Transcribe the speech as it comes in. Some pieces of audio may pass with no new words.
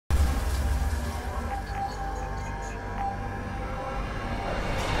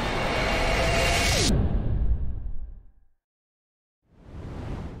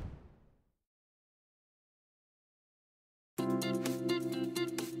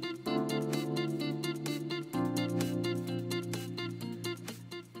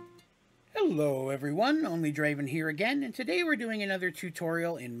Hello everyone, Onlydraven here again, and today we're doing another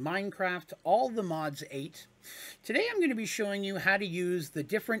tutorial in Minecraft All the Mods 8. Today I'm going to be showing you how to use the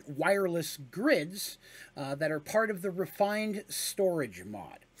different wireless grids that are part of the Refined Storage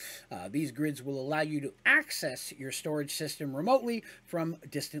mod. These grids will allow you to access your storage system remotely from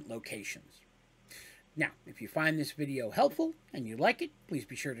distant locations. Now, if you find this video helpful and you like it, please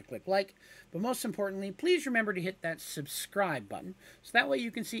be sure to click like. But most importantly, please remember to hit that subscribe button, so that way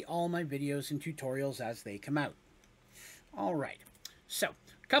you can see all my videos and tutorials as they come out. Alright, so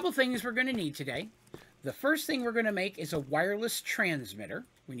a couple things we're going to need today. The first thing we're going to make is a wireless transmitter.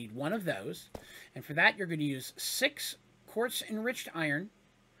 We need one of those. And for that, you're going to use 6 quartz-enriched iron,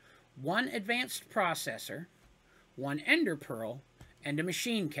 1 advanced processor, 1 ender pearl, and a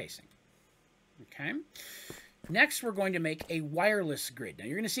machine casing. Okay. Next, we're going to make a wireless grid. Now,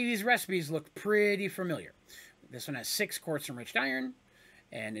 you're going to see these recipes look pretty familiar. This one has 6 quartz-enriched iron,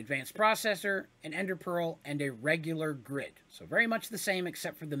 an advanced processor, an ender pearl, and a regular grid. So very much the same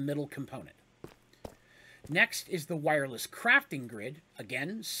except for the middle component. Next is the wireless crafting grid.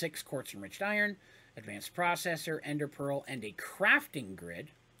 Again, 6 quartz-enriched iron, advanced processor, ender pearl, and a crafting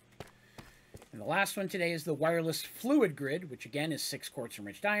grid. And the last one today is the wireless fluid grid, which again is 6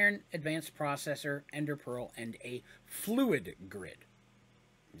 quartz-enriched iron, advanced processor, ender pearl, and a fluid grid.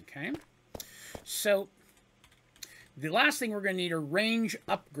 Okay, so the last thing we're going to need are range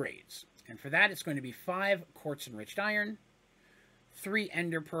upgrades. And for that, it's going to be 5 quartz-enriched iron, 3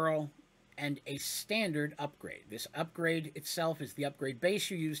 ender pearl, and a standard upgrade. This upgrade itself is the upgrade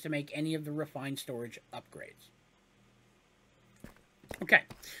base you use to make any of the refined storage upgrades. Okay,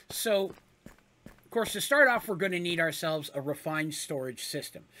 so of course, to start off, we're going to need ourselves a refined storage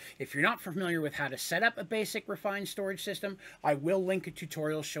system. If you're not familiar with how to set up a basic refined storage system, I will link a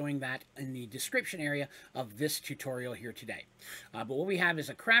tutorial showing that in the description area of this tutorial here today. But what we have is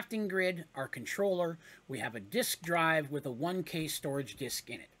a crafting grid, our controller, we have a disk drive with a 1K storage disk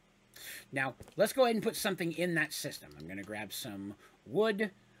in it. Now, let's go ahead and put something in that system. I'm going to grab some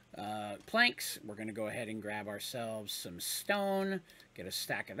wood, planks. We're going to go ahead and grab ourselves some stone, get a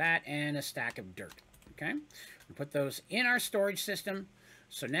stack of that, and a stack of dirt. Okay, we put those in our storage system.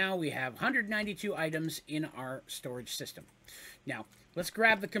 So now we have 192 items in our storage system. Now, let's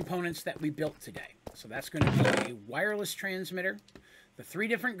grab the components that we built today. So that's going to be a wireless transmitter, the 3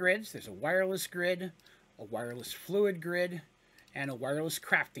 different grids. There's a wireless grid, a wireless fluid grid, and a wireless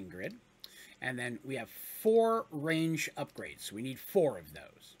crafting grid. And then we have 4 range upgrades. So we need 4 of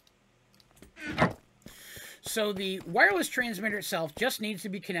those. So the wireless transmitter itself just needs to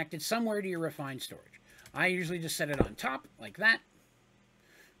be connected somewhere to your refined storage. I usually just set it on top like that.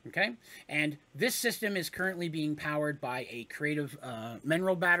 Okay, and this system is currently being powered by a creative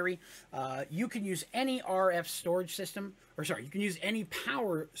mineral battery. You can use any RF storage system, or sorry, you can use any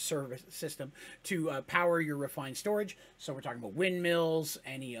power service system to power your refined storage. So we're talking about windmills,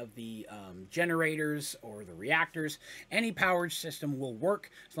 any of the generators or the reactors. Any powered system will work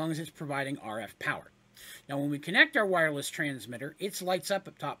as long as it's providing RF power. Now, when we connect our wireless transmitter, it lights up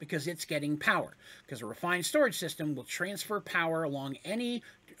top because it's getting power. Because a refined storage system will transfer power along any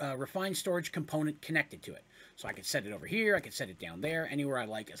refined storage component connected to it. So I could set it over here, I could set it down there, anywhere I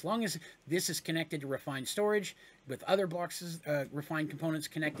like. As long as this is connected to refined storage with other boxes, refined components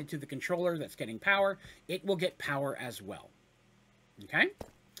connected to the controller that's getting power, it will get power as well. Okay?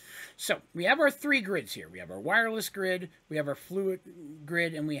 So we have our 3 grids here. We have our wireless grid, we have our fluid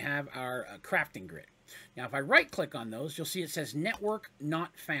grid, and we have our crafting grid. Now, if I right-click on those, you'll see it says Network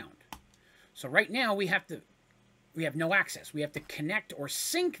Not Found. So right now, we have no access. We have to connect or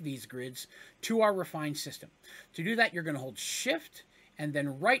sync these grids to our refined system. To do that, you're going to hold Shift and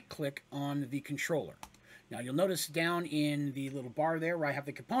then right-click on the controller. Now, you'll notice down in the little bar there where I have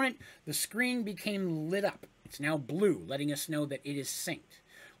the component, the screen became lit up. It's now blue, letting us know that it is synced.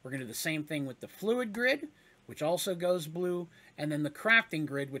 We're going to do the same thing with the fluid grid, which also goes blue, and then the crafting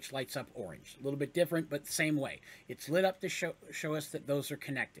grid, which lights up orange. A little bit different, but the same way. It's lit up to show us that those are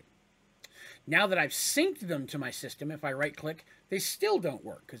connected. Now that I've synced them to my system, if I right-click, they still don't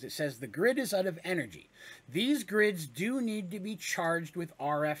work because it says the grid is out of energy. These grids do need to be charged with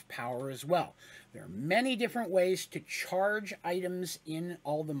RF power as well. There are many different ways to charge items in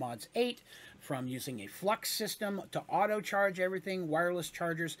All the Mods 8, from using a flux system to auto-charge everything, wireless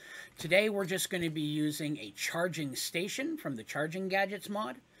chargers. Today we're just going to be using a charging station from the Charging Gadgets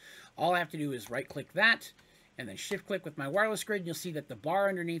mod. All I have to do is right-click that, and then shift-click with my wireless grid. You'll see that the bar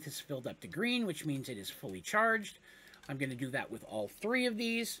underneath is filled up to green, which means it is fully charged. I'm going to do that with all 3 of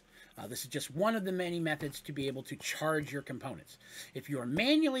these. This is just one of the many methods to be able to charge your components. If you are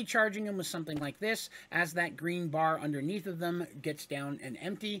manually charging them with something like this, as that green bar underneath of them gets down and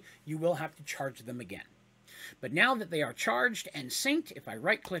empty, you will have to charge them again. But now that they are charged and synced, if I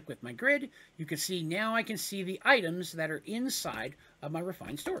right-click with my grid, you can see now I can see the items that are inside of my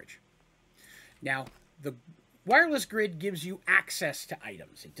refined storage. Now, the wireless grid gives you access to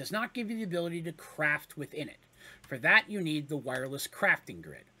items. It does not give you the ability to craft within it. For that, you need the wireless crafting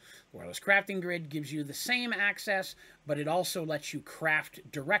grid. The wireless crafting grid gives you the same access, but it also lets you craft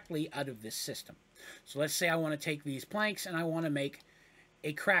directly out of this system. So let's say I want to take these planks and I want to make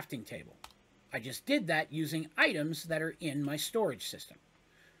a crafting table. I just did that using items that are in my storage system.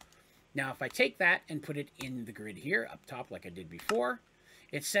 Now, if I take that and put it in the grid here, up top like I did before,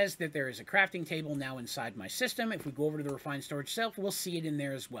 it says that there is a crafting table now inside my system. If we go over to the refined storage itself, we'll see it in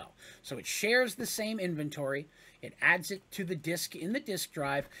there as well. So it shares the same inventory. It adds it to the disk in the disk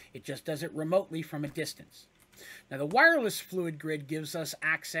drive. It just does it remotely from a distance. Now, the wireless fluid grid gives us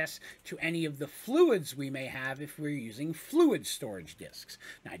access to any of the fluids we may have if we're using fluid storage disks.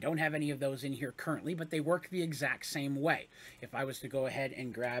 Now, I don't have any of those in here currently, but they work the exact same way. If I was to go ahead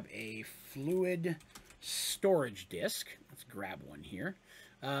and grab a fluid storage disk, let's grab one here.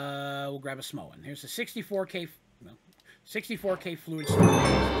 We'll grab a small one. Here's a 64K fluid storage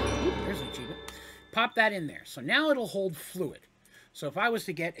disk. Oop, there's an achievement. Pop that in there. So now it'll hold fluid. So if I was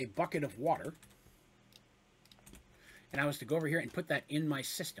to get a bucket of water, and I was to go over here and put that in my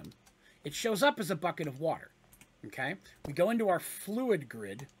system, it shows up as a bucket of water, okay? We go into our fluid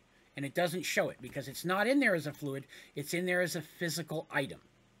grid, and it doesn't show it because it's not in there as a fluid, it's in there as a physical item.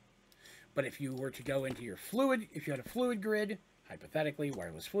 But if you were to go into your fluid, if you had a fluid grid, hypothetically,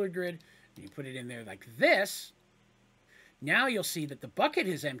 wireless fluid grid, and you put it in there like this, now you'll see that the bucket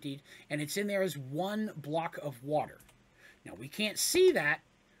is emptied, and it's in there as one block of water. Now, we can't see that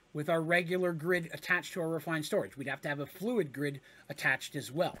with our regular grid attached to our refined storage. We'd have to have a fluid grid attached as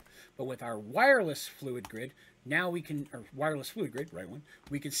well. But with our wireless fluid grid, now we can, or wireless fluid grid, right one,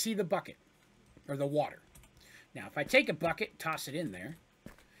 we can see the bucket, or the water. Now, if I take a bucket, toss it in there,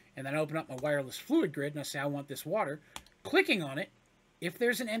 and then open up my wireless fluid grid, and I say I want this water, clicking on it, if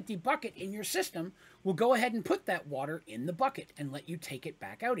there's an empty bucket in your system, we'll go ahead and put that water in the bucket and let you take it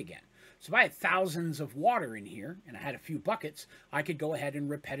back out again. So if I had thousands of water in here, and I had a few buckets, I could go ahead and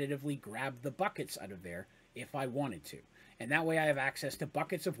repetitively grab the buckets out of there if I wanted to. And that way I have access to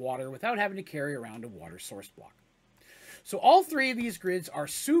buckets of water without having to carry around a water source block. So all three of these grids are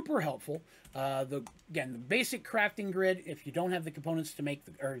super helpful. Again, the basic crafting grid, if you don't have the components to make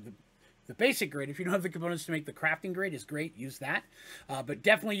the basic grid, if you don't have the components to make the crafting grid, is great. Use that. But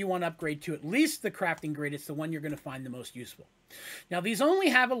definitely you want to upgrade to at least the crafting grid. It's the one you're going to find the most useful. Now, these only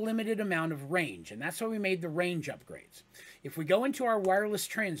have a limited amount of range, and that's why we made the range upgrades. If we go into our wireless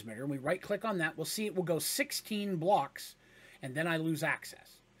transmitter and we right-click on that, we'll see it will go 16 blocks, and then I lose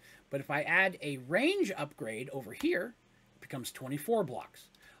access. But if I add a range upgrade over here, it becomes 24 blocks.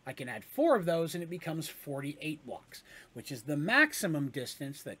 I can add 4 of those and it becomes 48 blocks, which is the maximum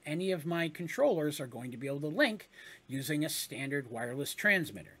distance that any of my controllers are going to be able to link using a standard wireless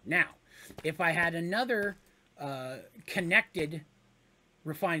transmitter. Now, if I had another connected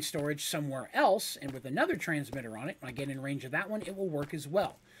refined storage somewhere else and with another transmitter on it, when I get in range of that one, it will work as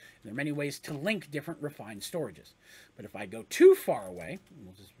well. And there are many ways to link different refined storages. But if I go too far away,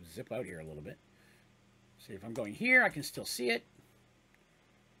 we'll just zip out here a little bit. See, if I'm going here, I can still see it.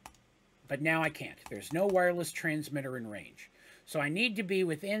 But now I can't. There's no wireless transmitter in range. So I need to be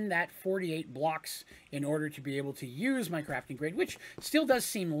within that 48 blocks in order to be able to use my crafting grid, which still does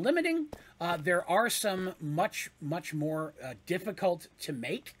seem limiting. There are some much more difficult to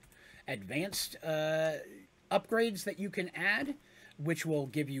make advanced upgrades that you can add, which will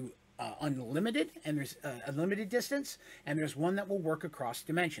give you unlimited, and there's unlimited distance, and there's one that will work across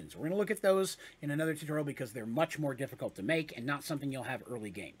dimensions. We're going to look at those in another tutorial because they're much more difficult to make and not something you'll have early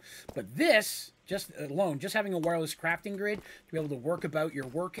game. But this, just having a wireless crafting grid to be able to work about your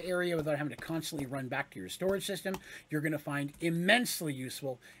work area without having to constantly run back to your storage system, you're going to find immensely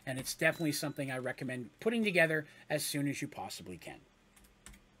useful, and it's definitely something I recommend putting together as soon as you possibly can.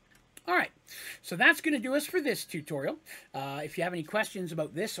 Alright, so that's going to do us for this tutorial. If you have any questions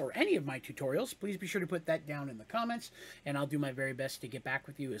about this or any of my tutorials, please be sure to put that down in the comments, and I'll do my very best to get back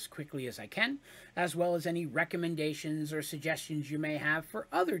with you as quickly as I can, as well as any recommendations or suggestions you may have for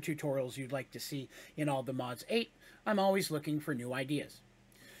other tutorials you'd like to see in All the Mods 8. I'm always looking for new ideas.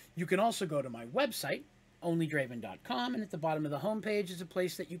 You can also go to my website, Onlydraven.com, and at the bottom of the homepage is a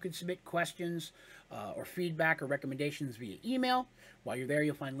place that you can submit questions or feedback or recommendations via email. While you're there,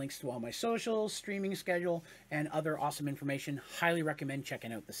 you'll find links to all my socials, streaming schedule, and other awesome information. Highly recommend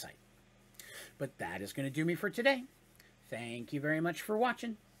checking out the site. But that is going to do me for today. Thank you very much for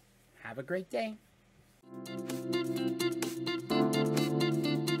watching. Have a great day.